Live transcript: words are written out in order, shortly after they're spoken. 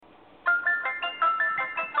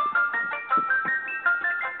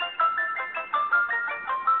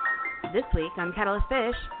This week on Kettle of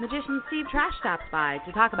Fish, magician Steve Trash stops by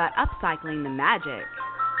to talk about upcycling the magic.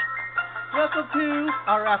 Welcome to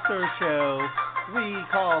our after show we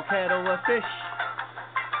call Kettle of Fish,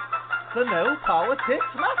 the No Politics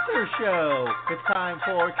Laughter Show. It's time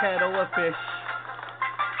for Kettle of Fish.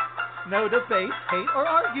 No debate, hate, or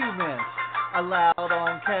arguments allowed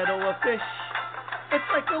on Kettle of Fish. It's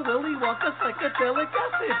like a Willy Wonka psychedelic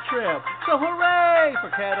acid trip. So hooray for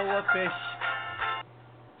Kettle of Fish.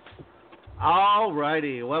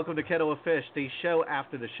 Alrighty, welcome to Kettle of Fish, the show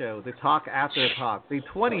after the show, the talk after the talk, the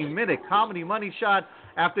 20-minute comedy money shot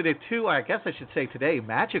after the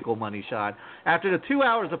magical money shot, after the 2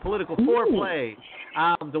 hours of political foreplay.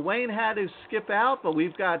 Dwayne had to skip out, but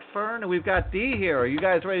we've got Fern and we've got Dee here. Are you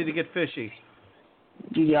guys ready to get fishy?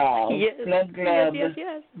 Yeah. Yes.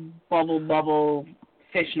 Bubble,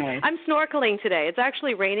 fish noise. I'm snorkeling today. It's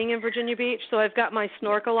actually raining in Virginia Beach, so I've got my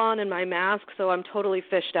snorkel on and my mask, so I'm totally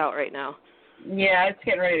fished out right now. Yeah, it's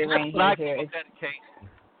getting ready to rain here too.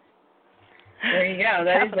 There you go.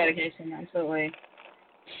 That is dedication, absolutely.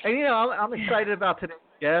 And I'm excited about today's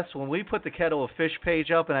guest. When we put the Kettle of Fish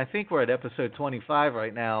page up, and I think we're at episode 25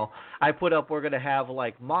 right now, I put up we're going to have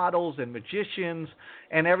like models and magicians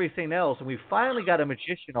and everything else. And we finally got a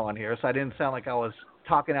magician on here, so I didn't sound like I was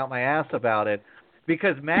talking out my ass about it.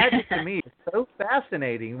 Because magic to me is so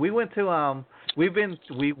fascinating. We went to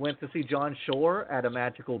see John Shore at a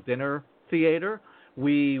magical dinner theater.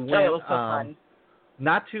 We went it was so fun.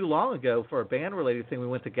 Not too long ago for a band related thing. We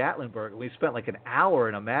went to Gatlinburg and we spent like an hour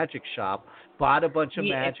in a magic shop. Bought a bunch of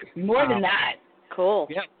magic. More than that. Cool.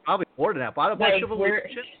 Yeah, probably more than that. Bought a bunch of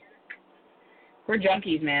illusions. We're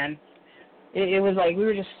junkies, man. It was like we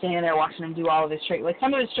were just standing there watching him do all of his tricks. Like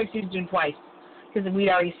some of his tricks he was doing twice. Because we'd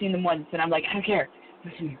already seen them once, and I'm like, I don't care.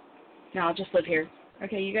 Listen, no, I'll just live here.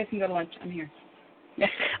 Okay, you guys can go to lunch. I'm here.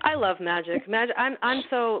 I love magic. I'm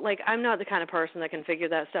so I'm not the kind of person that can figure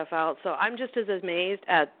that stuff out. So I'm just as amazed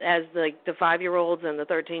as the 5-year-olds and the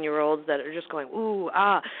 13-year-olds that are just going ooh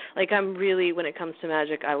ah. Like I'm really, when it comes to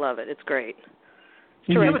magic, I love it. It's great.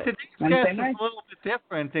 Yeah, but today's guest is a little bit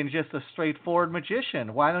different than just a straightforward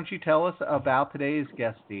magician. Why don't you tell us about today's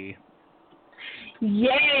guest, Dee?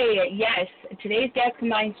 Yay! Yes. Today's guest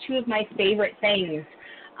combines two of my favorite things,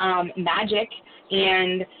 magic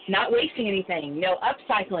and not wasting anything,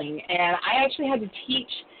 upcycling. And I actually had to teach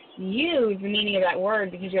you the meaning of that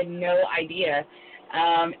word because you had no idea.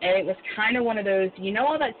 And it was kind of one of those,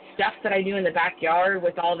 all that stuff that I do in the backyard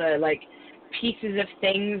with all the, pieces of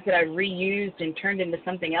things that I've reused and turned into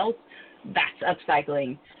something else? That's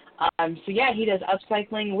upcycling. So, yeah, he does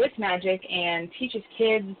upcycling with magic and teaches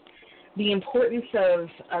kids the importance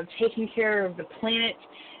of taking care of the planet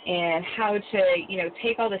and how to,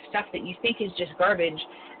 take all the stuff that you think is just garbage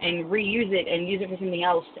and reuse it and use it for something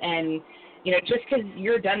else. And, just because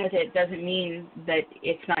you're done with it doesn't mean that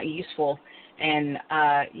it's not useful. And,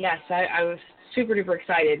 yes, I was super duper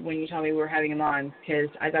excited when you told me we were having him on because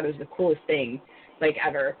I thought it was the coolest thing,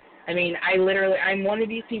 ever. I mean, I'm one of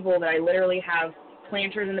these people that I literally have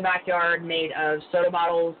planters in the backyard made of soda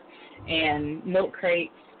bottles and milk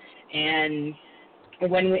crates. And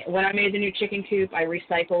when I made the new chicken coop, I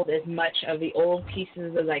recycled as much of the old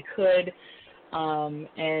pieces as I could.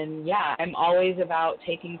 And, yeah, I'm always about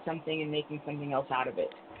taking something and making something else out of it,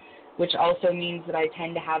 which also means that I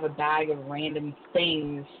tend to have a bag of random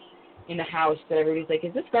things in the house that everybody's like,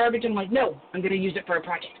 is this garbage? I'm like, no, I'm going to use it for a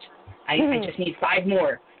project. I just need 5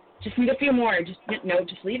 more. Just need a few more. Just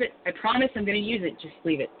leave it. I promise I'm going to use it. Just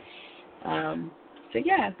leave it. So,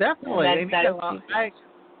 yeah. Definitely.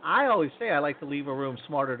 I always say I like to leave a room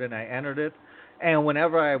smarter than I entered it. And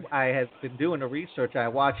whenever I have been doing the research, I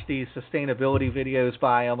watched these sustainability videos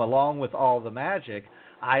by them along with all the magic.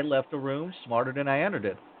 I left the room smarter than I entered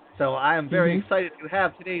it. So I am very excited to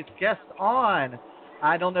have today's guest on.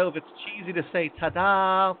 I don't know if it's cheesy to say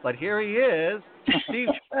ta-da, but here he is, Steve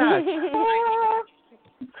Trash.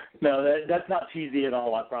 No, that's not cheesy at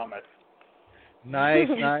all, I promise. Nice.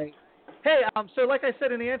 Hey, so like I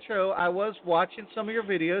said in the intro, I was watching some of your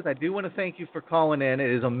videos. I do want to thank you for calling in.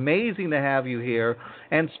 It is amazing to have you here.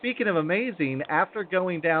 And speaking of amazing, after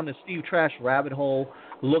going down the Steve Trash rabbit hole,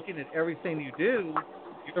 looking at everything you do,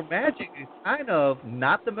 your magic is kind of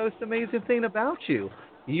not the most amazing thing about you.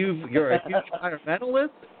 You're a huge environmentalist.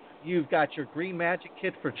 You've got your green magic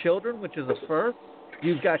kit for children, which is a first.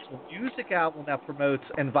 You've got your music album that promotes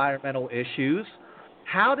environmental issues.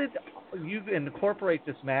 How did you incorporate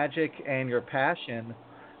this magic and your passion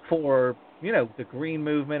for, the green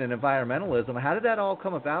movement and environmentalism? How did that all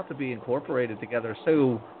come about to be incorporated together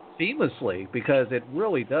so seamlessly? Because it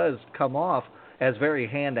really does come off as very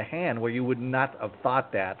hand-to-hand, where you would not have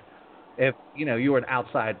thought that if, you were an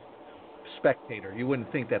outside spectator. You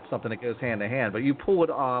wouldn't think that's something that goes hand in hand, but you pull it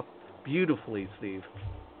off beautifully, Steve.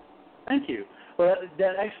 Thank you. Well,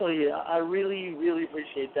 that actually, I really, really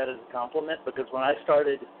appreciate that as a compliment, because when I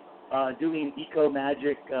started doing eco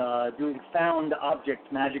magic, doing found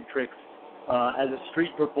object magic tricks as a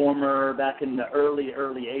street performer back in the early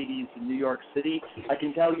 80s in New York City, I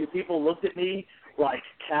can tell you people looked at me like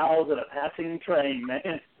cows at a passing train,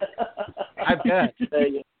 man. I bet.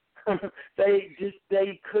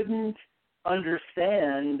 They couldn't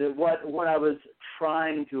understand what I was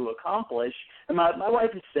trying to accomplish. And my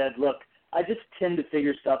wife has said, look, I just tend to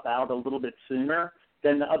figure stuff out a little bit sooner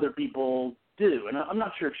than the other people do. And I'm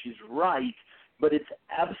not sure if she's right, but it's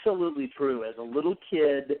absolutely true. As a little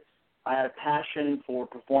kid, I had a passion for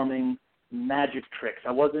performing magic tricks.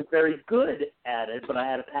 I wasn't very good at it, but I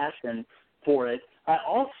had a passion for it. I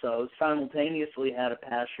also simultaneously had a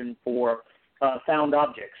passion for found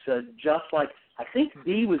objects, just like I think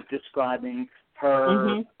Dee was describing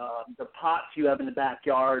her, the pots you have in the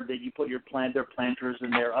backyard that you put their planters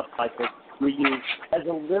and their upcycled reuse. As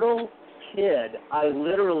a little kid, I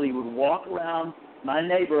literally would walk around my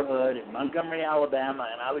neighborhood in Montgomery, Alabama,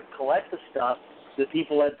 and I would collect the stuff that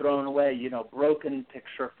people had thrown away, broken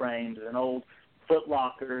picture frames and old foot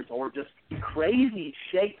lockers, or just crazy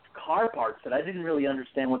shaped car parts that I didn't really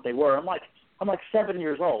understand what they were. I'm like 7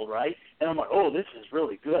 years old, right? And I'm like, oh, this is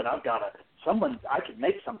really good. I could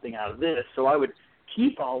make something out of this. So I would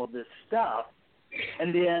keep all of this stuff.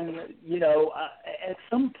 And then, at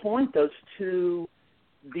some point,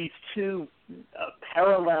 these two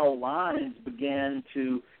parallel lines began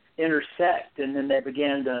to intersect, and then they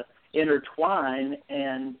began to intertwine.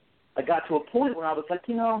 And I got to a point where I was like,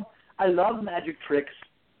 I love magic tricks,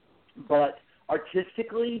 but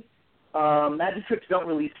artistically, magic tricks don't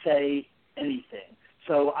really say anything.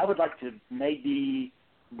 So I would like to maybe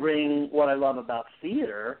bring what I love about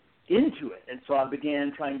theater into it. And so I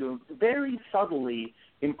began trying to very subtly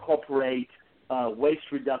incorporate waste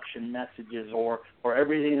reduction messages or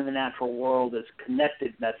everything in the natural world as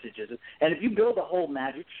connected messages. And if you build a whole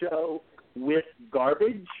magic show with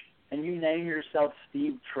garbage and you name yourself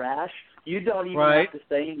Steve Trash, you don't even have to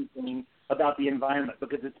say anything about the environment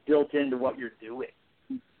because it's built into what you're doing.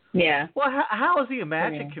 Yeah. Well, how is the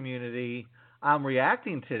magic community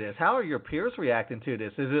reacting to this? How are your peers reacting to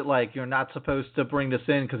this? Is it like you're not supposed to bring this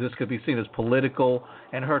in because this could be seen as political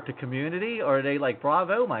and hurt the community? Or are they like,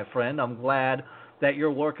 bravo, my friend, I'm glad that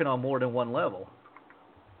you're working on more than one level?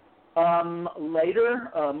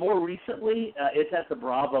 Later, more recently, it's at the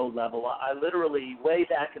bravo level. I literally, way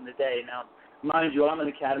back in the day, now, mind you, I'm an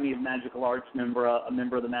Academy of Magical Arts member, a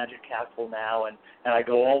member of the Magic Castle now, and I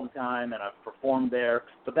go all the time, and I've performed there.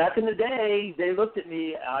 But back in the day, they looked at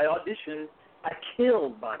me, I auditioned, I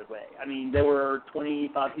killed, by the way. I mean, there were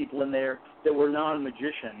 25 people in there that were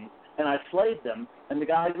non-magicians, and I slayed them. And the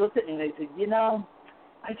guys looked at me, and they said,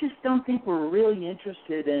 I just don't think we're really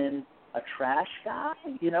interested in a trash guy.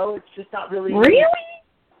 It's just not really. Really?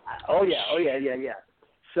 Oh, yeah.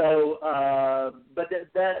 So, but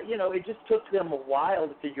that it just took them a while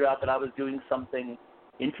to figure out that I was doing something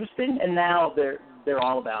interesting, and now they're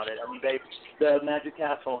all about it. I mean, the Magic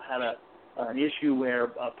Castle had an issue where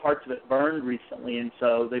parts of it burned recently, and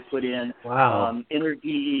so they put in energy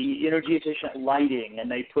efficient lighting,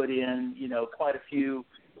 and they put in quite a few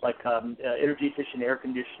energy efficient air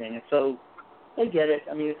conditioning, and so they get it.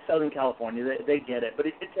 I mean, it's Southern California, they get it, but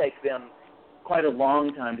it takes them quite a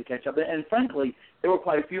long time to catch up. And frankly, there were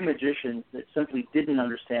quite a few magicians that simply didn't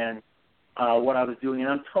understand what I was doing, and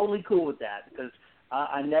I'm totally cool with that because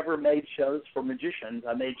I never made shows for magicians.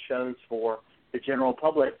 I made shows for the general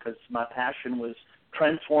public because my passion was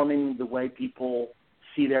transforming the way people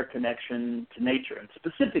see their connection to nature. And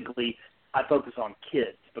specifically, I focus on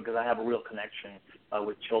kids because I have a real connection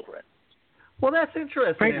with children. Well, that's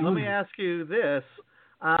interesting. And let me ask you this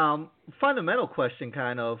fundamental question,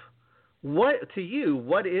 kind of. What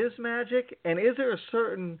is magic, and is there a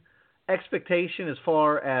certain expectation as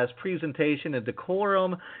far as presentation and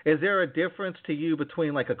decorum? Is there a difference to you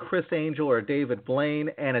between like a Chris Angel or a David Blaine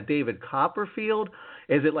and a David Copperfield?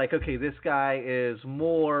 Is it like, okay, this guy is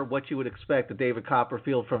more what you would expect a David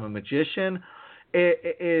Copperfield from a magician?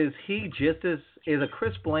 Is a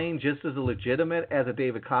Chris Blaine just as legitimate as a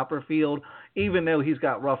David Copperfield, even though he's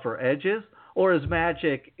got rougher edges? Or is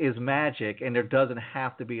magic and there doesn't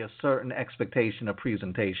have to be a certain expectation of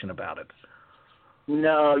presentation about it?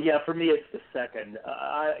 No, yeah, for me it's the second.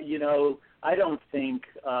 I don't think,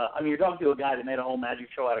 you're talking to a guy that made a whole magic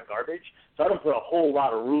show out of garbage, so I don't put a whole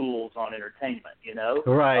lot of rules on entertainment,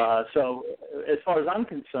 Right. So as far as I'm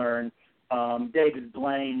concerned, David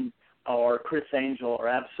Blaine or Chris Angel are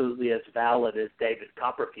absolutely as valid as David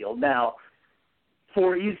Copperfield. Now,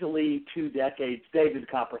 for easily 2 decades, David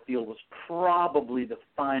Copperfield was probably the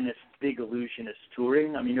finest big illusionist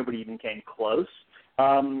touring. I mean, nobody even came close.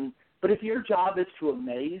 But if your job is to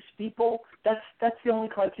amaze people, that's the only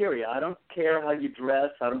criteria. I don't care how you dress.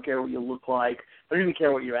 I don't care what you look like. I don't even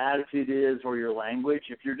care what your attitude is or your language.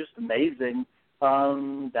 If you're just amazing,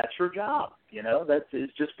 that's your job.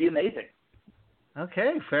 It's just be amazing.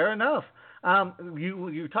 Okay, fair enough.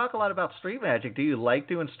 You talk a lot about street magic. Do you like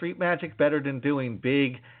doing street magic better than doing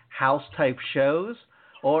big house-type shows?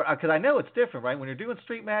 Or because I know it's different, right? When you're doing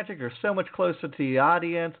street magic, you're so much closer to the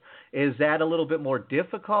audience. Is that a little bit more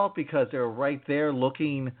difficult because they're right there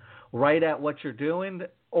looking right at what you're doing?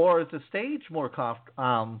 Or is the stage more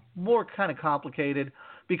kind of complicated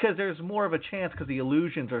because there's more of a chance because the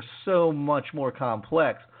illusions are so much more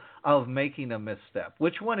complex of making a misstep?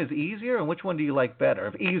 Which one is easier and which one do you like better?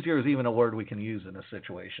 If easier is even a word we can use in a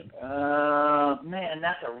situation. Man,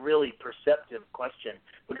 that's a really perceptive question.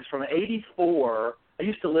 Because from 84, I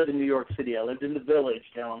used to live in New York City. I lived in the Village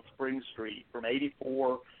down on Spring Street from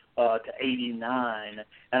 84 to 89,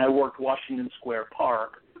 and I worked Washington Square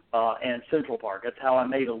Park and Central Park. That's how I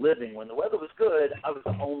made a living. When the weather was good, I was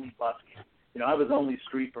only busking. I was only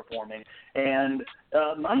street performing. And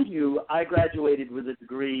mind you, I graduated with a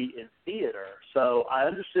degree in theater, so I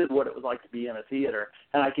understood what it was like to be in a theater.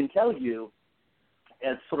 And I can tell you,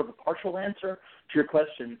 as sort of a partial answer to your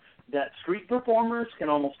question, that street performers can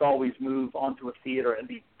almost always move onto a theater and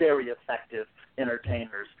be very effective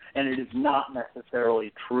entertainers. And it is not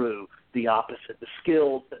necessarily true the opposite. The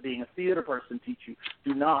skills that being a theater person teach you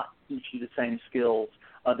do not teach you the same skills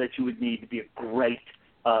that you would need to be a great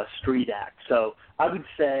street act. So I would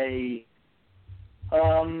say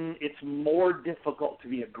it's more difficult to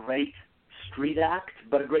be a great street act,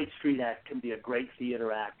 but a great street act can be a great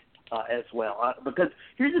theater act as well. Because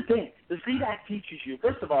here's the thing. The street act teaches you,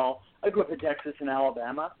 first of all, I grew up in Texas and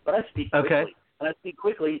Alabama, but I speak quickly. Okay. And I speak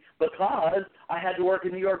quickly because I had to work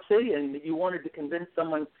in New York City, and you wanted to convince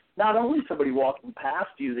someone, not only somebody walking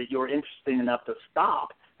past you, that you're interesting enough to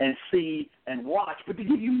stop and see and watch, but to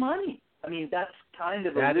give you money. I mean, that's kind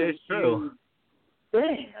of a really huge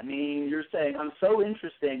thing. I mean, you're saying, I'm so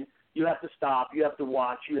interesting, you have to stop, you have to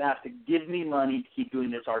watch, you have to give me money to keep doing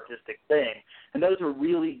this artistic thing. And those are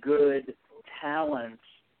really good talents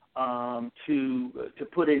to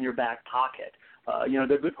put in your back pocket.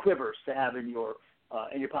 They're good quivers to have in your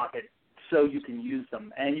pocket so you can use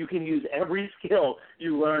them. And you can use every skill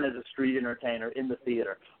you learn as a street entertainer in the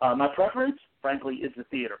theater. My preference, frankly, is the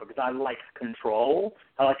theater because I like control.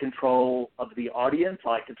 I like control of the audience.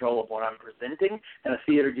 I like control of what I'm presenting. And a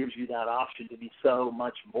theater gives you that option to be so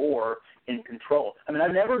much more in control. I mean,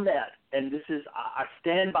 I've never met, and this is, I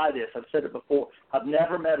stand by this, I've said it before, I've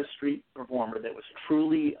never met a street performer that was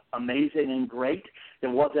truly amazing and great that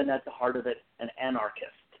wasn't at the heart of it an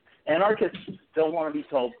anarchist. Anarchists don't want to be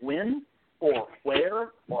told when or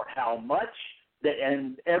where or how much.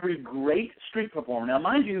 And every great street performer. Now,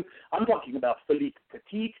 mind you, I'm talking about Philippe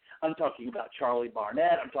Petit. I'm talking about Charlie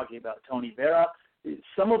Barnett. I'm talking about Tony Vera.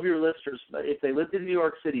 Some of your listeners, if they lived in New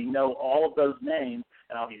York City, know all of those names.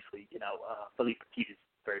 And obviously, Philippe Petit is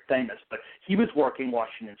very famous. But he was working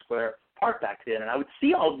Washington Square Park back then. And I would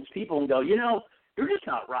see all these people and go, you're just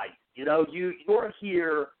not right. You're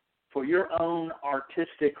here for your own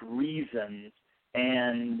artistic reasons.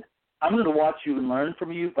 And I'm going to watch you and learn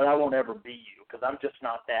from you, but I won't ever be you because I'm just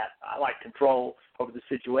not that. I like control over the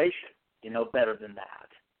situation, better than that.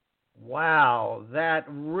 Wow, that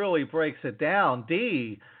really breaks it down.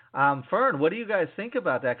 Dee, Fern, what do you guys think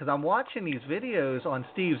about that? Because I'm watching these videos on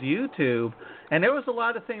Steve's YouTube, and there was a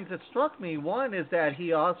lot of things that struck me. One is that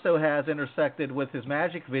he also has intersected with his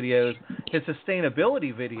magic videos, his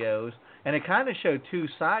sustainability videos, and it kind of showed two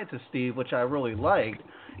sides of Steve, which I really liked.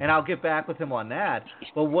 And I'll get back with him on that.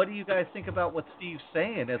 But what do you guys think about what Steve's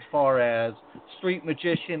saying as far as street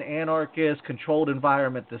magician, anarchist, controlled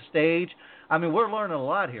environment, the stage? I mean, we're learning a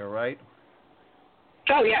lot here, right?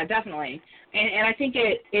 Oh, yeah, definitely. And I think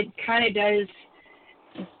it kind of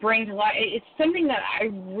does bring a lot. It's something that I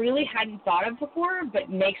really hadn't thought of before, but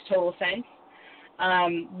makes total sense.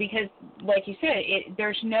 Because, like you said,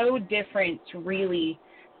 there's no difference really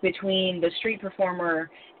between the street performer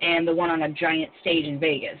and the one on a giant stage in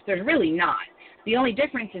Vegas. There's really not. The only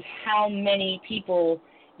difference is how many people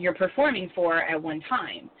you're performing for at one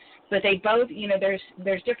time. But they both,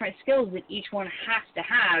 there's different skills that each one has to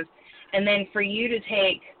have. And then for you to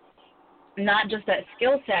take not just that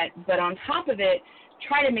skill set, but on top of it,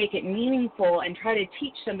 try to make it meaningful and try to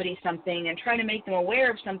teach somebody something and try to make them aware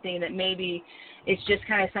of something that maybe it's just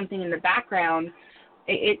kind of something in the background.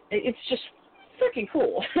 it's just freaking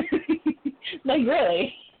cool. Like,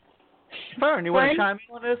 really. Fern, you want to chime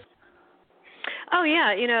in on this? Oh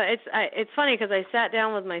yeah, it's funny because I sat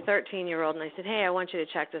down with my 13-year-old and I said, "Hey, I want you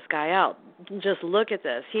to check this guy out. Just look at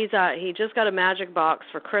this. He just got a magic box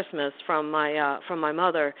for Christmas from my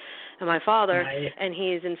mother and my father, Nice. and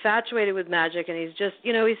he's infatuated with magic, and he's just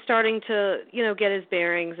he's starting to get his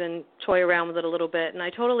bearings and toy around with it a little bit, and I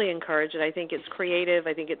totally encourage it. I think it's creative,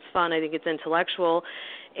 I think it's fun, I think it's intellectual,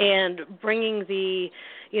 and bringing the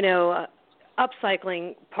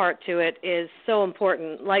upcycling part to it is so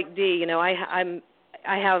important. Like Dee,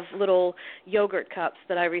 I have little yogurt cups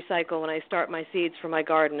that I recycle when I start my seeds for my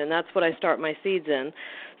garden, and that's what I start my seeds in.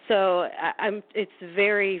 So it's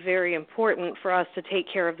very, very important for us to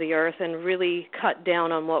take care of the earth and really cut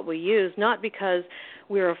down on what we use, not because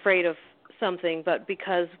we're afraid of something, but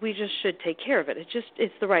because we just should take care of it.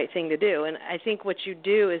 It's the right thing to do. And I think what you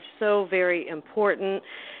do is so very important,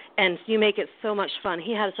 and you make it so much fun.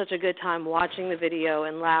 He had such a good time watching the video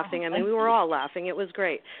and laughing. I mean, we were all laughing. It was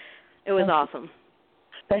great. It was awesome.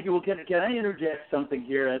 Thank you. Well, can I interject something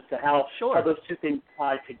here as to how those two things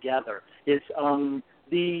tie together? It's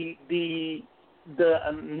the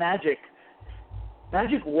magic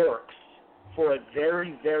works for a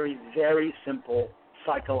very, very, very simple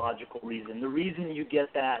psychological reason. The reason you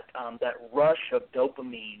get that rush of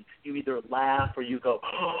dopamine, you either laugh or you go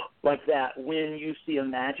like that when you see a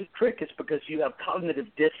magic trick, is because you have cognitive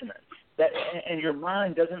dissonance and your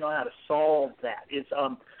mind doesn't know how to solve that. It's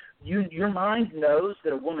your mind knows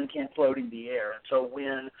that a woman can't float in the air, and so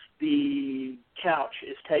when the couch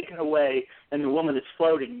is taken away and the woman is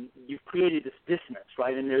floating, you've created this dissonance,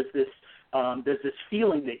 right? And there's this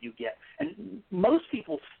feeling that you get, and most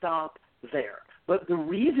people stop there. But the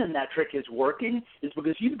reason that trick is working is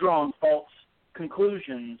because you've drawn false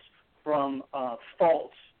conclusions from a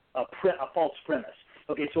false premise.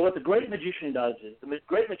 Okay, so what the great magician does is the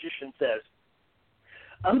great magician says,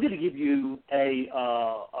 I'm going to give you a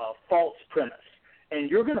false premise, and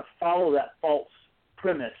you're going to follow that false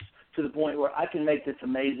premise to the point where I can make this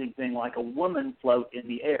amazing thing like a woman float in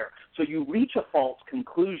the air. So you reach a false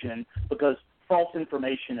conclusion because false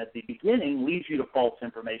information at the beginning leads you to false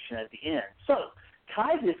information at the end. So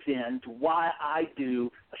tie this in to why I do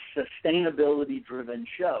a sustainability-driven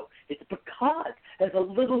show. It's because as a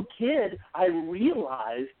little kid, I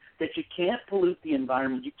realized that you can't pollute the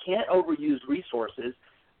environment, you can't overuse resources,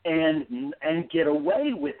 and get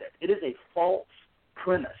away with it. It is a false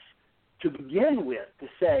premise to begin with, to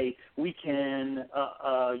say we can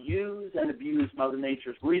use and abuse Mother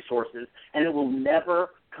Nature's resources and it will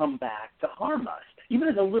never come back to harm us. Even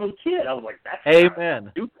as a little kid, I was like, that's Amen.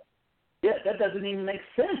 stupid. Yeah, that doesn't even make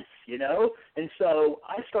sense, And so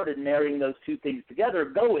I started marrying those two things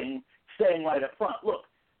together, saying right up front, look,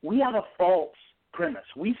 we have a false premise.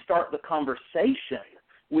 We start the conversation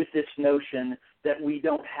with this notion that we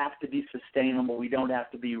don't have to be sustainable, we don't have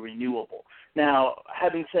to be renewable. Now,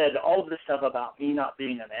 having said all of this stuff about me not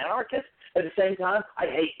being an anarchist, at the same time, I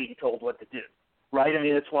hate being told what to do, right? I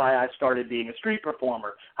mean, that's why I started being a street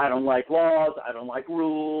performer. I don't like laws, I don't like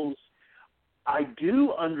rules. I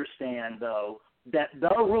do understand, though, that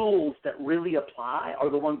the rules that really apply are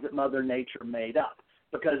the ones that Mother Nature made up,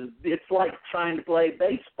 because it's like trying to play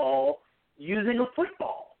baseball using a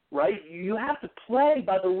football, right? You have to play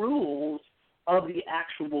by the rules of the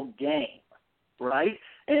actual game, right?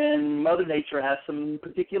 And Mother Nature has some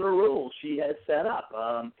particular rules she has set up.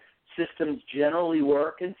 Systems generally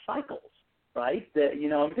work in cycles, right?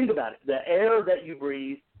 Think about it. The air that you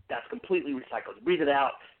breathe, that's completely recycled. You breathe it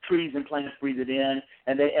out, trees and plants breathe it in,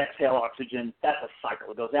 and they exhale oxygen. That's a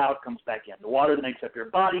cycle. It goes out, comes back in. The water that makes up your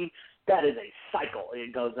body, that is a cycle.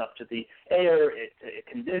 It goes up to the air, it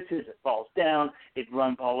condenses, it falls down, it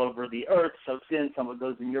runs all over the earth, soaks in, some of it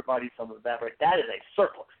goes in your body, some of it evaporates. That is a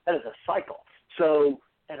circle. That is a cycle. So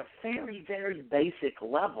at a very, very basic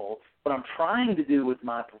level, what I'm trying to do with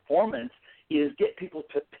my performance is get people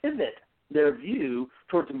to pivot their view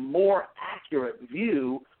towards a more accurate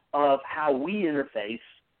view of how we interface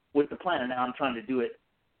with the planet. Now I'm trying to do it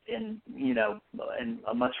in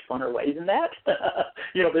a much funner way than that. But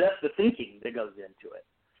that's the thinking that goes into it.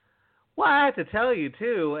 Well, I have to tell you,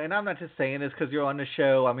 too, and I'm not just saying this because you're on the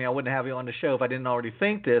show. I mean, I wouldn't have you on the show if I didn't already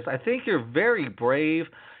think this. I think you're very brave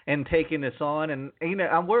in taking this on. And,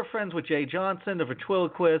 we're friends with Jay Johnson, the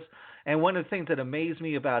ventriloquist, and one of the things that amazed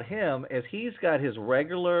me about him is he's got his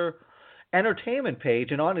regular entertainment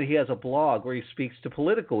page, and on it he has a blog where he speaks to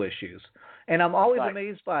political issues. And I'm always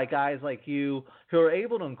amazed by guys like you who are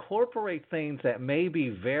able to incorporate things that may be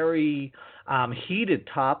very heated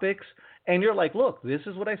topics And you're like, look, this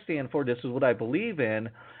is what I stand for. This is what I believe in.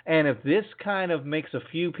 And if this kind of makes a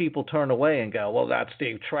few people turn away and go, well, that's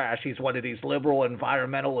Steve Trash. He's one of these liberal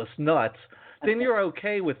environmentalist nuts. Then you're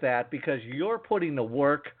okay with that because you're putting the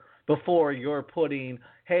work before you're putting,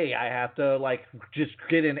 hey, I have to like just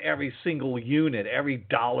get in every single unit, every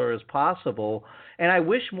dollar as possible. And I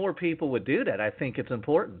wish more people would do that. I think it's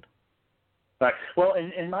important. Right. Well,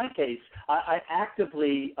 in my case, I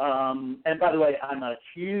actively, and by the way, I'm a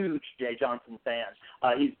huge Jay Johnson fan.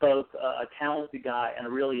 He's both a talented guy and a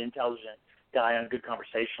really intelligent guy and a good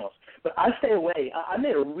conversationalist. But I stay away. I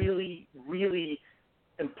made a really, really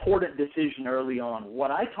important decision early on.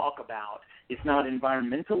 What I talk about is not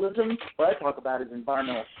environmentalism. What I talk about is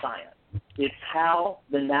environmental science. It's how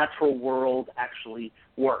the natural world actually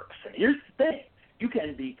works. And here's the thing. You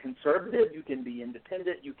can be conservative, you can be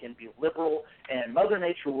independent, you can be liberal, and Mother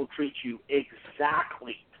Nature will treat you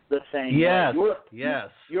exactly the same way.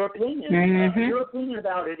 Your opinion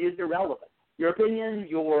about it is irrelevant. Your opinion,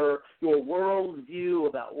 your world view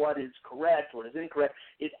about what is correct, what is incorrect,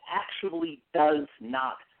 it actually does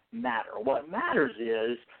not matter. What matters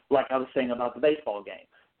is, like I was saying about the baseball game,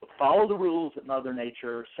 follow the rules that Mother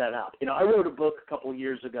Nature set up. I wrote a book a couple of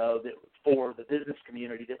years ago that for the business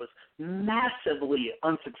community that was massively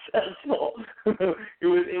unsuccessful.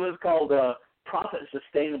 It was called Profit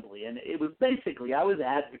Sustainably, and it was basically I was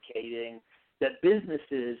advocating that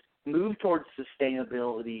businesses move towards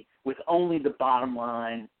sustainability with only the bottom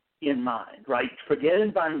line in mind, right? Forget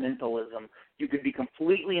environmentalism. You could be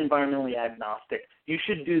completely environmentally agnostic. You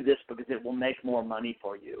should do this because it will make more money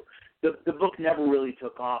for you. The book never really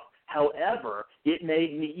took off. However, it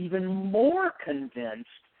made me even more convinced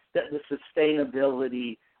that the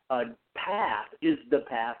sustainability path is the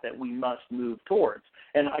path that we must move towards.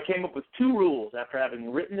 And I came up with 2 rules after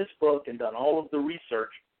having written this book and done all of the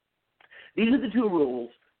research. These are the 2 rules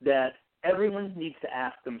that everyone needs to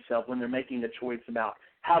ask themselves when they're making a choice about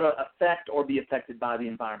how to affect or be affected by the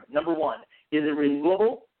environment. Number 1, is it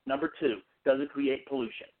renewable? Number 2, does it create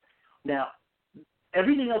pollution? Now,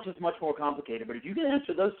 everything else is much more complicated, but if you can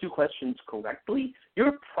answer those 2 questions correctly,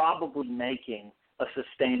 you're probably making a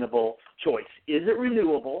sustainable choice. Is it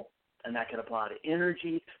renewable? And that can apply to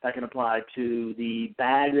energy. That can apply to the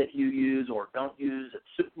bag that you use or don't use at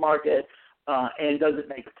the supermarket. And does it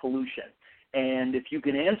make pollution? And if you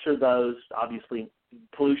can answer those, obviously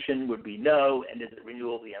pollution would be no, and is it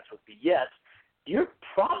renewable? The answer would be yes. You're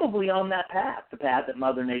probably on that path, the path that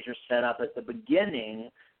Mother Nature set up at the beginning,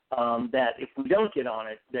 that if we don't get on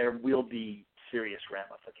it, there will be serious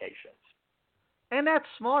ramifications. And that's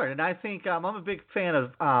smart. And I think I'm a big fan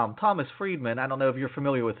of Thomas Friedman. I don't know if you're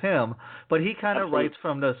familiar with him, but he kind of writes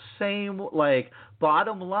from the same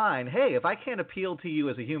bottom line. Hey, if I can't appeal to you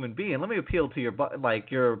as a human being, let me appeal to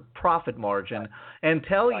your profit margin and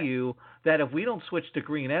tell you that if we don't switch to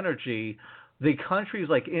green energy, the countries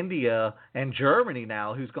like India and Germany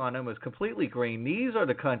now, who's gone almost completely green, these are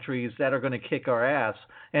the countries that are going to kick our ass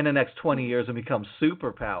in the next 20 years and become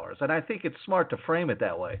superpowers. And I think it's smart to frame it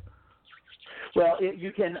that way. Well,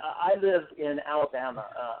 you can. I live in Alabama.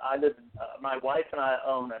 My wife and I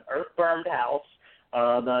own an earth-burned house.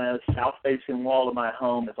 The south-facing wall of my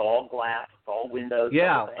home is all glass. It's all windows.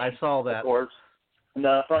 Yeah, I saw that. Of course. In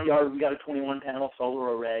the front yard, we got a 21-panel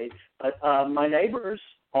solar array. But my neighbors,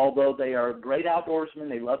 although they are great outdoorsmen,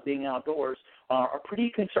 they love being outdoors, are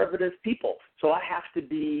pretty conservative people. So I have to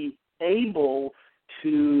be able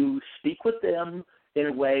to speak with them in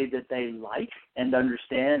a way that they like and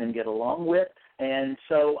understand and get along with. And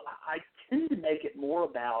so I tend to make it more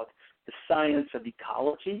about the science of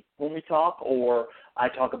ecology when we talk, or I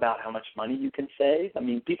talk about how much money you can save. I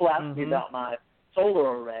mean, people ask me about my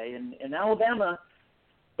solar array. In Alabama,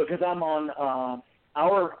 because I'm on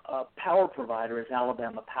our power provider is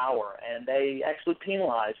Alabama Power, and they actually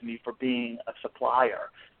penalize me for being a supplier.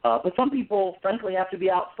 But some people, frankly, have to be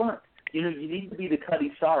out front. You need to be the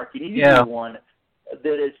Cuddy Sark. You need to be the one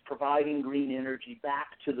that is providing green energy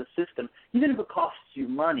back to the system, even if it costs you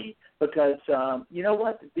money, because you know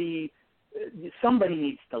what? Somebody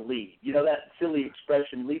needs to lead. You know that silly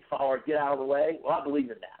expression, lead forward, get out of the way? Well, I believe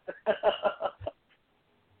in that.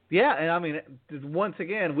 Yeah, and I mean, once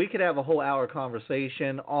again, we could have a whole hour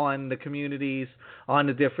conversation on the communities, on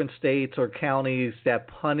the different states or counties that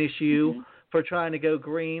punish you for trying to go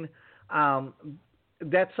green.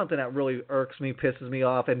 That's something that really irks me, pisses me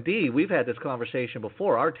off. And D, we've had this conversation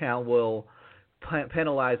before. Our town will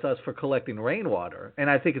penalize us for collecting rainwater, and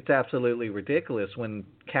I think it's absolutely ridiculous when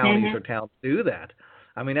counties or towns do that.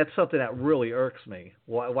 I mean, that's something that really irks me.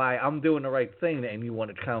 Why I'm doing the right thing, and you want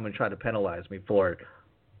to come and try to penalize me for it.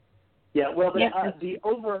 Yeah, well, Yeah. I'm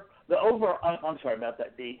sorry about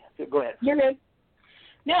that, Dee. Go ahead. You're good.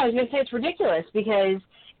 No, I was going to say it's ridiculous because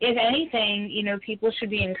if anything, people should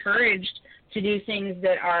be encouraged to do things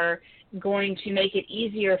that are going to make it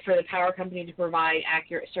easier for the power company to provide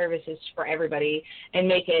accurate services for everybody and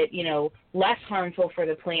make it, less harmful for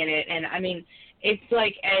the planet. And I mean, it's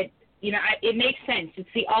like, it makes sense. It's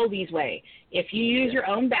the Aldi's way. If you use your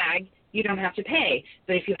own bag, you don't have to pay.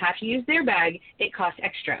 But if you have to use their bag, it costs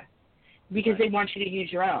extra because they want you to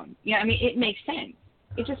use your own. Yeah, I mean, it makes sense.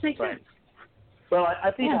 It just makes sense. Well,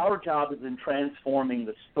 I think our job is in transforming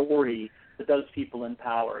the story that those people in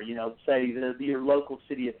power, say your local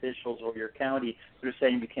city officials or your county that are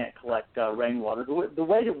saying you can't collect rainwater. The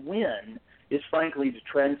way to win is, frankly, to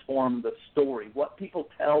transform the story, what people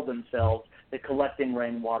tell themselves that collecting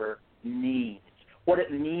rainwater means, what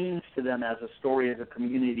it means to them as a story, as a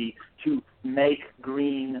community, to make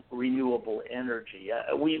green, renewable energy.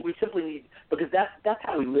 We simply need, because that's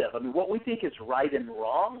how we live. I mean, what we think is right and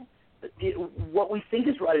wrong, what we think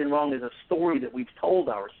is right and wrong is a story that we've told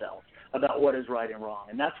ourselves about what is right and wrong.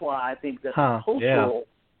 And that's why I think that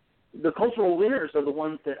the cultural winners are the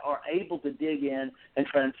ones that are able to dig in and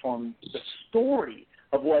transform the story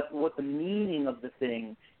of what the meaning of the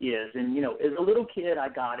thing is. And, as a little kid, I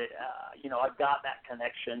got it. I got that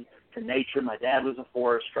connection to nature. My dad was a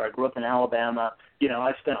forester. I grew up in Alabama.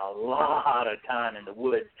 I spent a lot of time in the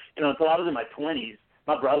woods. Until I was in my 20s,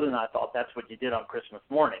 my brother and I thought that's what you did on Christmas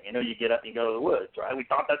morning. You get up and you go to the woods, right? We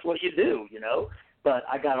thought that's what you do, But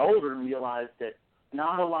I got older and realized that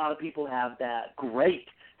not a lot of people have that great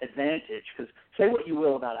advantage. Because say what you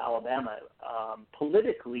will about Alabama,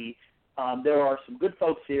 politically, there are some good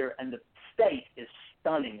folks here, and the state is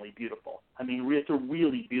stunningly beautiful. I mean, it's a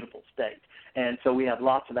really beautiful state. And so we have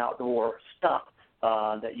lots of outdoor stuff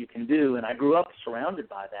that you can do, and I grew up surrounded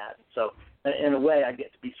by that. So in a way, I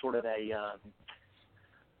get to be sort of an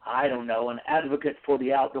advocate for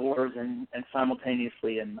the outdoors and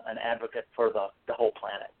simultaneously an advocate for the whole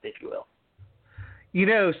planet, if you will.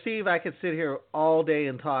 Steve, I could sit here all day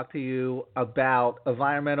and talk to you about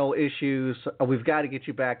environmental issues. We've got to get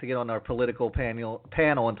you back to get on our political panel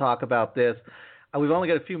and talk about this. We've only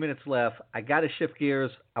got a few minutes left. I got to shift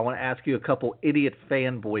gears. I want to ask you a couple idiot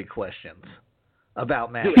fanboy questions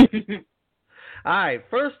about magic. All right.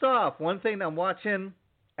 First off, one thing I'm watching,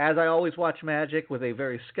 as I always watch magic, with a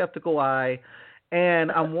very skeptical eye.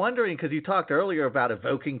 And I'm wondering, because you talked earlier about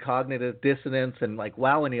evoking cognitive dissonance and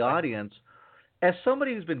wowing the audience. As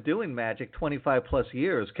somebody who's been doing magic 25 plus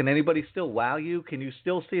years, can anybody still wow you? Can you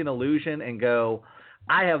still see an illusion and go,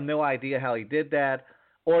 I have no idea how he did that?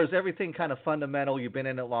 Or is everything kind of fundamental? You've been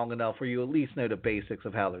in it long enough where you at least know the basics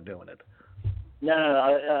of how they're doing it?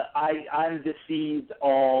 No. I'm deceived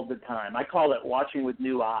all the time. I call it watching with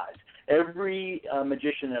new eyes. Every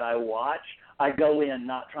magician that I watch, I go in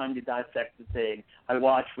not trying to dissect the thing. I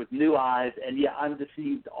watch with new eyes, and I'm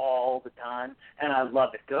deceived all the time, and I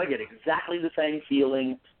love it because I get exactly the same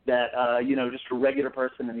feeling that just a regular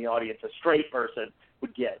person in the audience, a straight person,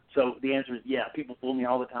 would get. So the answer is people fool me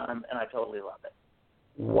all the time, and I totally love it.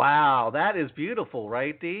 Wow, that is beautiful,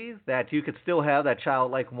 right, Dee? That you could still have that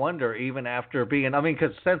childlike wonder even after being,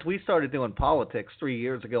 because since we started doing politics 3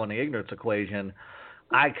 years ago in the ignorance equation,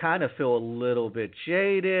 I kind of feel a little bit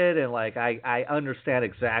jaded and I understand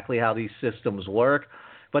exactly how these systems work.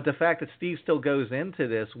 But the fact that Steve still goes into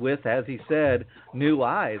this with, as he said, new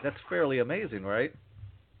eyes, that's fairly amazing, right?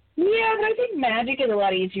 Yeah, but I think magic is a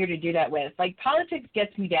lot easier to do that with. Politics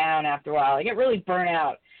gets me down after a while. I get really burnt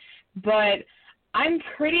out. But I'm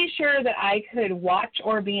pretty sure that I could watch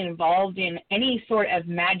or be involved in any sort of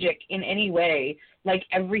magic in any way,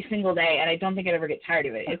 every single day, and I don't think I'd ever get tired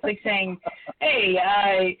of it. It's like saying,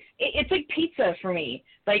 hey, it's like pizza for me.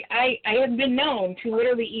 I have been known to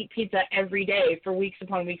literally eat pizza every day for weeks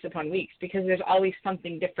upon weeks upon weeks because there's always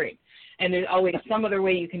something different, and there's always some other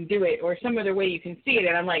way you can do it or some other way you can see it,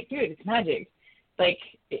 and I'm like, dude, it's magic.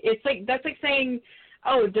 That's like saying,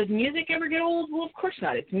 oh, does music ever get old? Well, of course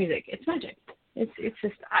not. It's music. It's magic. It's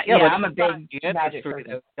just I'm a big magic person.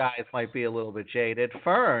 Those guys might be a little bit jaded.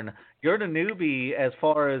 Fern, you're the newbie as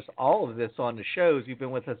far as all of this on the shows. You've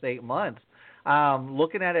been with us 8 months.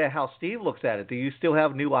 Looking at it, how Steve looks at it, do you still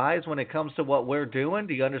have new eyes when it comes to what we're doing?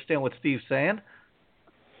 Do you understand what Steve's saying?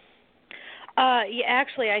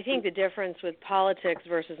 Actually, I think the difference with politics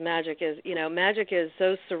versus magic is, magic is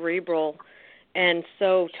so cerebral and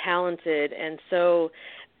so talented and so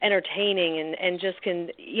entertaining and just can,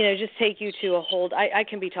 just take you to a whole, I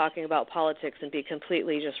can be talking about politics and be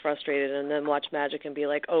completely just frustrated and then watch magic and be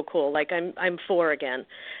like, oh, cool, I'm four again.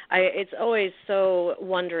 It's always so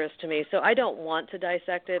wondrous to me. So I don't want to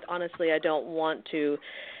dissect it. Honestly, I don't want to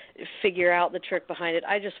figure out the trick behind it.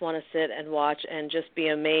 I just want to sit and watch and just be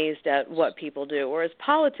amazed at what people do. Whereas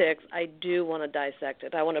politics, I do want to dissect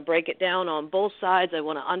it. I want to break it down on both sides. I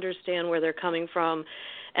want to understand where they're coming from,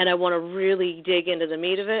 and I want to really dig into the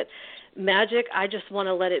meat of it. Magic, I just want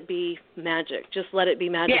to let it be magic. Just let it be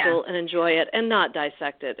magical and enjoy it and not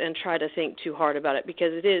dissect it and try to think too hard about it,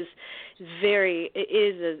 because it is a very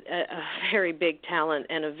big talent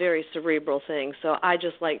and a very cerebral thing. So I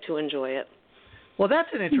just like to enjoy it. Well, that's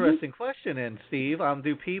an interesting question, and Steve.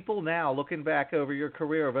 Do people now, looking back over your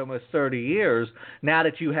career of almost 30 years, now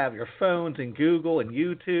that you have your phones and Google and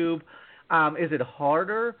YouTube, is it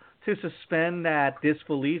harder to suspend that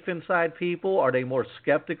disbelief inside people? Are they more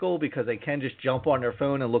skeptical because they can just jump on their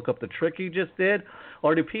phone and look up the trick you just did?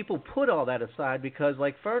 Or do people put all that aside because,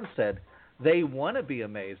 like Fern said, they want to be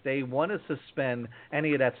amazed. They want to suspend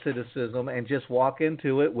any of that cynicism and just walk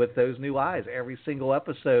into it with those new eyes every single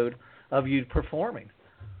episode of you performing?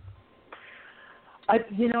 That's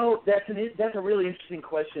a really interesting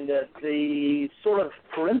question. That the sort of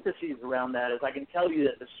parentheses around that is, I can tell you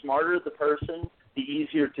that the smarter the person, the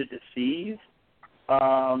easier to deceive.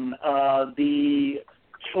 The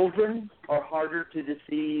children are harder to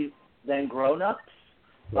deceive than grown-ups.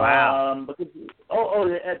 Wow.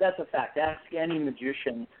 That's a fact. Ask any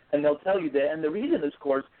magician, and they'll tell you that. And the reason, of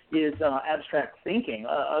course, is abstract thinking.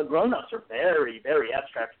 Grown-ups are very, very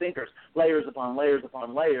abstract thinkers, layers upon layers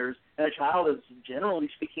upon layers. And a child is, generally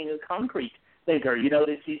speaking, a concrete thinker.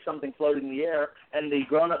 They see something floating in the air, and the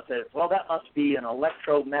grown-up says, well, that must be an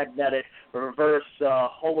electromagnetic reverse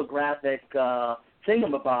holographic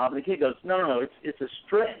thingamabob. And the kid goes, no, it's a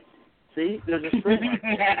string. See, there's a string.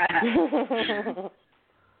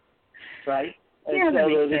 Right? Yeah, that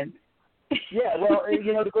makes sense. Yeah, well,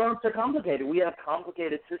 the grown-ups are complicated. We have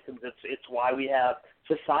complicated systems. It's why we have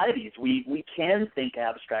societies. We can think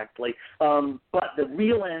abstractly. But the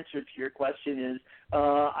real answer to your question is,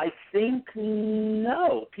 I think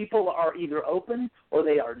no. People are either open or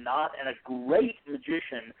they are not, and a great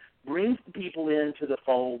magician brings the people into the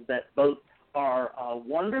fold that both are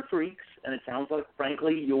wonder freaks, and it sounds like,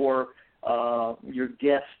 frankly, your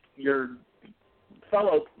guest, your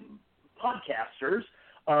fellow podcasters,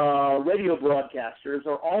 radio broadcasters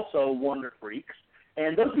are also wonder freaks,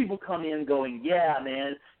 and those people come in going, yeah,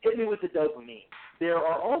 man, hit me with the dopamine. There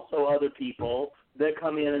are also other people that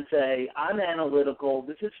come in and say, I'm analytical,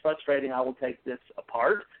 this is frustrating, I will take this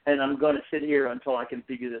apart, and I'm going to sit here until I can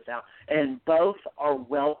figure this out. And both are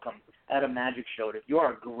welcome at a magic show. If you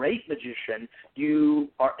are a great magician,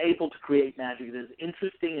 you are able to create magic that is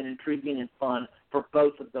interesting and intriguing and fun for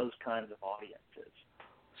both of those kinds of audiences.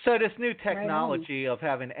 So this new technology of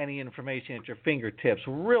having any information at your fingertips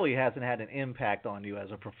really hasn't had an impact on you as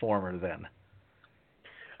a performer then?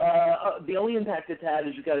 The only impact it's had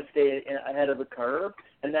is you've got to stay ahead of the curve,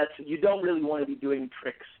 and that's, you don't really want to be doing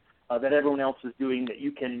tricks that everyone else is doing that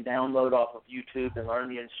you can download off of YouTube and learn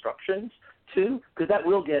the instructions to, because that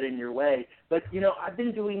will get in your way. But, I've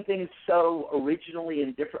been doing things so originally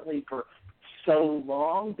and differently for so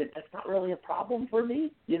long that that's not really a problem for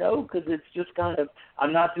me, because it's just kind of,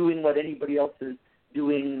 I'm not doing what anybody else is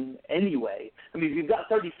doing anyway. I mean, if you've got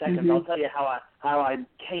 30 seconds, I'll tell you how I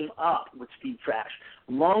came up with Steve Trash.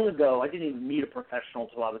 Long ago, I didn't even meet a professional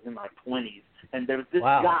until I was in my 20s, and there was this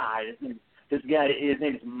guy, his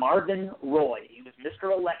name is Marvin Roy. He was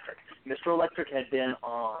Mr. Electric. Mr. Electric had been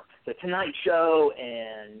on The Tonight Show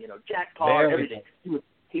and, Jackpot, everything.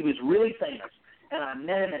 He was really famous. And I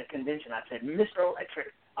met him at a convention. I said, Mr. Electric,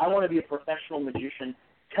 I want to be a professional magician.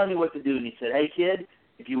 Tell me what to do. And he said, hey, kid,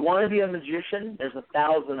 if you want to be a magician, there's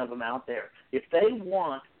 1,000 of them out there. If they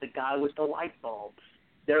want the guy with the light bulbs,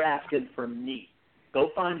 they're asking for me. Go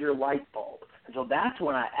find your light bulb. And so that's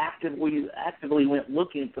when I actively went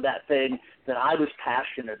looking for that thing that I was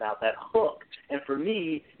passionate about, that hook. And for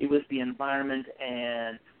me, it was the environment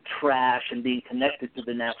and trash and being connected to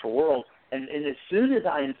the natural world. And as soon as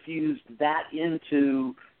I infused that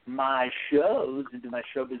into my shows, into my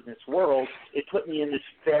show business world, it put me in this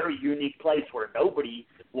very unique place where nobody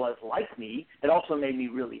was like me. It also made me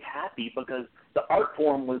really happy because the art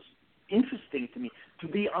form was interesting to me. To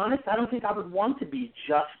be honest, I don't think I would want to be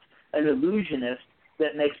just an illusionist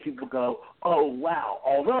that makes people go, oh, wow.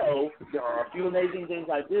 Although there are a few amazing things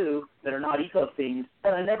I do that are not eco things,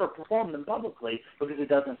 but I never perform them publicly because it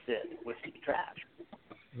doesn't fit with Steve Trash.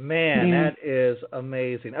 Man, that is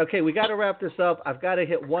amazing. Okay, we got to wrap this up. I've got to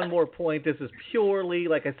hit one more point. This is purely,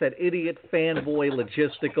 like I said, idiot, fanboy,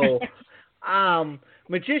 logistical.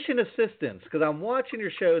 Magician assistants, because I'm watching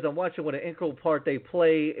your shows. I'm watching what an integral part they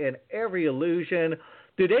play in every illusion.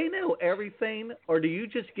 Do they know everything, or do you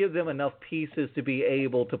just give them enough pieces to be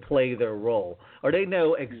able to play their role? Or they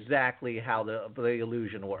know exactly how the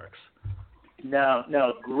illusion works? No,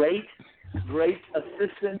 great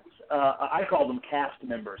assistants. I call them cast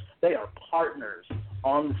members. They are partners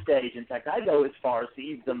on the stage. In fact, I go as far as to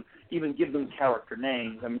even give them character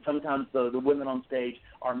names. I mean, sometimes the women on stage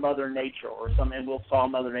are Mother Nature, and we'll saw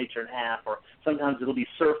Mother Nature in half, or sometimes it'll be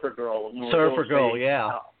Surfer Girl. Surfer Girl,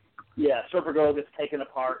 yeah. Yeah, Surfer Girl gets taken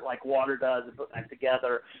apart like water does and put back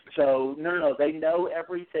together. So, no, they know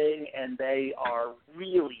everything, and they are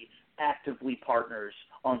really actively partners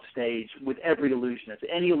on stage with every illusionist.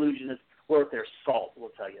 Any illusionist worth their salt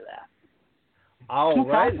will tell you that. All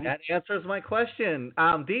right, that answers my question.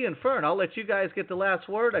 Dee and Fern, I'll let you guys get the last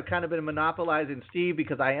word. I've kind of been monopolizing Steve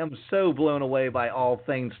because I am so blown away by all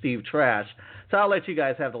things Steve Trash. So I'll let you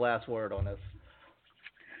guys have the last word on this.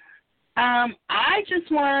 I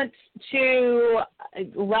just want you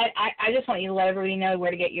to let everybody know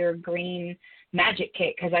where to get your green magic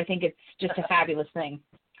kit, because I think it's just a fabulous thing.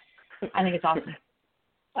 I think it's awesome.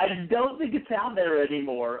 I don't think it's out there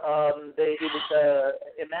anymore.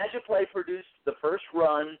 Imagine produced the first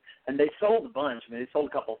run, and they sold a bunch. I mean, they sold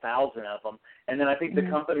a couple thousand of them, and then I think the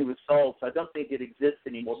company was sold, so I don't think it exists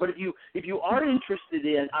anymore. But if you are interested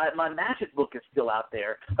in, my magic book is still out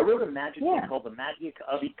there. I wrote a magic book called The Magic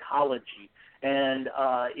of Ecology, and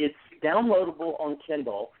it's downloadable on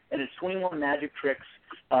Kindle, and it's 21 magic tricks,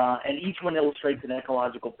 and each one illustrates an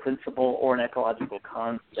ecological principle or an ecological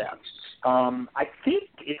concept. I think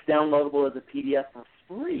it's downloadable as a PDF for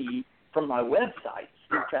free from my website,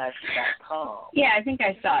 stevetrash.com. Yeah, I think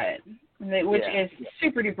I saw it, which is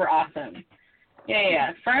super duper awesome.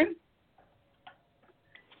 Yeah. Fern?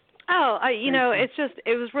 Oh,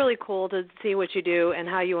 it was really cool to see what you do and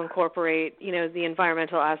how you incorporate, the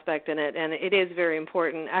environmental aspect in it, and it is very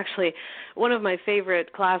important. Actually, one of my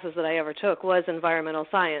favorite classes that I ever took was environmental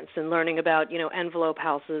science and learning about, envelope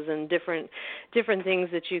houses and different things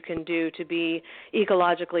that you can do to be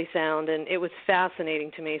ecologically sound, and it was fascinating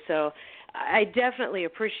to me. So I definitely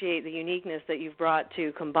appreciate the uniqueness that you've brought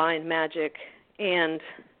to combine magic and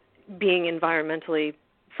being environmentally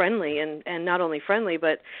friendly, and not only friendly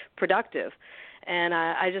but productive, and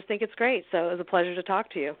I just think it's great. So it was a pleasure to talk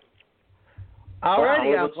to you. All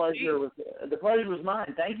righty, the pleasure was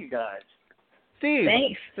mine. Thank you, guys. Steve,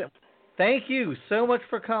 thanks. Thank you so much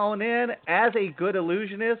for calling in. As a good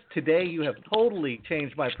illusionist, today you have totally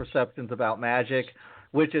changed my perceptions about magic,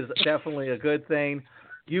 which is definitely a good thing.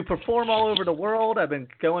 You perform all over the world. I've been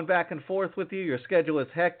going back and forth with you. Your schedule is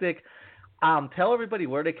hectic. Tell everybody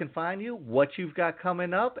where they can find you, what you've got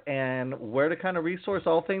coming up, and where to kind of resource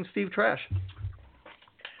all things Steve Trash.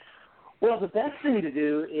 Well, the best thing to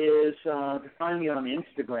do is to find me on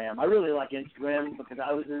Instagram. I really like Instagram because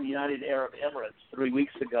I was in the United Arab Emirates 3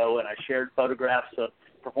 weeks ago, and I shared photographs of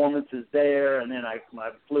performances there, and then I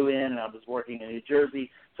flew in, and I was working in New Jersey.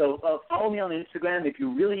 So follow me on Instagram. If you're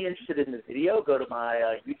really interested in the video, go to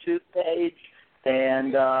my YouTube page,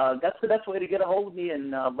 and that's the best way to get a hold of me,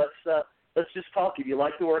 and let's just talk. If you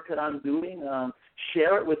like the work that I'm doing,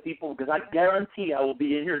 share it with people, because I guarantee I will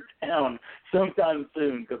be in your town sometime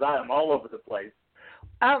soon, because I am all over the place.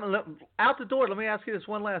 Out the door, let me ask you this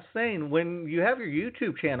one last thing. When you have your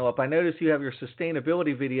YouTube channel up, I notice you have your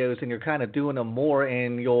sustainability videos, and you're kind of doing them more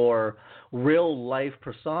in your real-life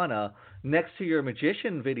persona next to your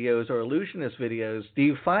magician videos or illusionist videos. Do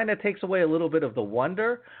you find that takes away a little bit of the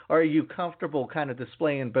wonder, or are you comfortable kind of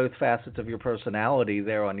displaying both facets of your personality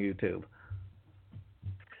there on YouTube?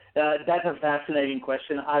 That's a fascinating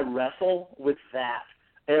question. I wrestle with that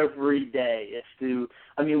every day.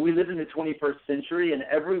 We live in the 21st century, and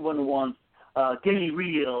everyone wants, give me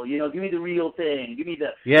real, give me the real thing, give me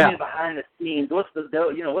the behind the scenes. What's the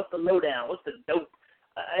what's the lowdown? What's the dope?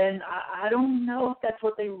 And I don't know if that's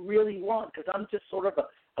what they really want, because I'm just sort of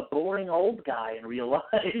a boring old guy in real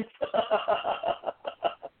life.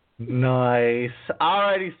 Nice. All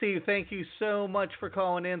righty, Steve, thank you so much for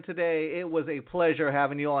calling in today. It was a pleasure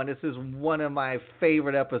having you on. This is one of my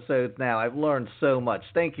favorite episodes now. I've learned so much.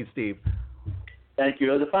 Thank you, Steve. Thank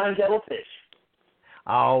you. It was a fine devilfish.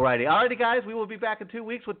 All righty, guys, we will be back in 2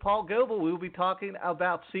 weeks with Paul Goebel. We will be talking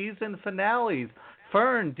about season finales.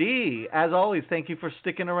 Fern, Dee, as always, thank you for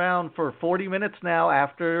sticking around for 40 minutes now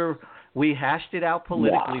after we hashed it out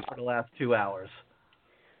politically for the last 2 hours.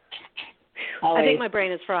 I think my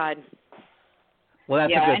brain is fried. Well,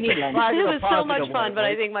 that's a good thing. It was so much fun, but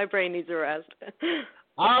I think my brain needs a rest.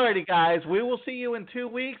 All righty, guys. We will see you in 2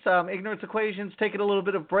 weeks. Ignorance Equations taking a little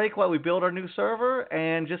bit of break while we build our new server,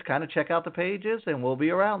 and just kind of check out the pages, and we'll be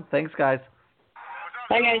around. Thanks, guys.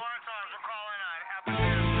 Bye, guys.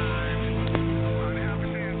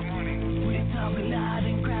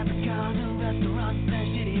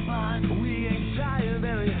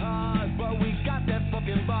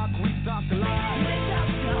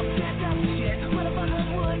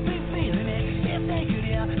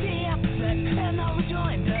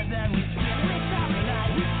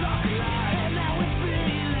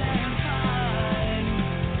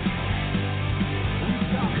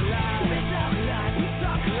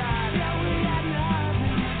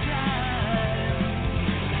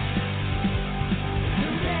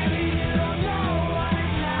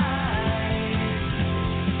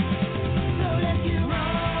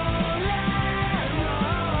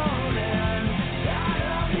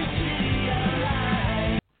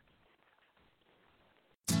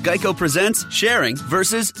 Geico presents sharing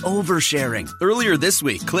versus oversharing. Earlier this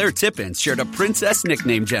week, Claire Tippins shared a princess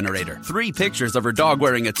nickname generator, 3 pictures of her dog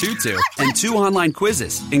wearing a tutu, and 2 online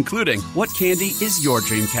quizzes, including what candy is your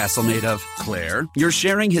dream castle made of? Claire, your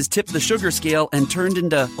sharing has tipped the sugar scale and turned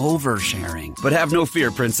into oversharing. But have no fear,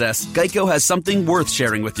 princess. Geico has something worth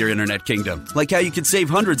sharing with your internet kingdom, like how you could save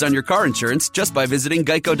hundreds on your car insurance just by visiting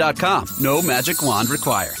geico.com. No magic wand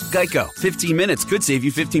required. Geico, 15 minutes could save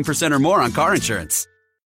you 15% or more on car insurance.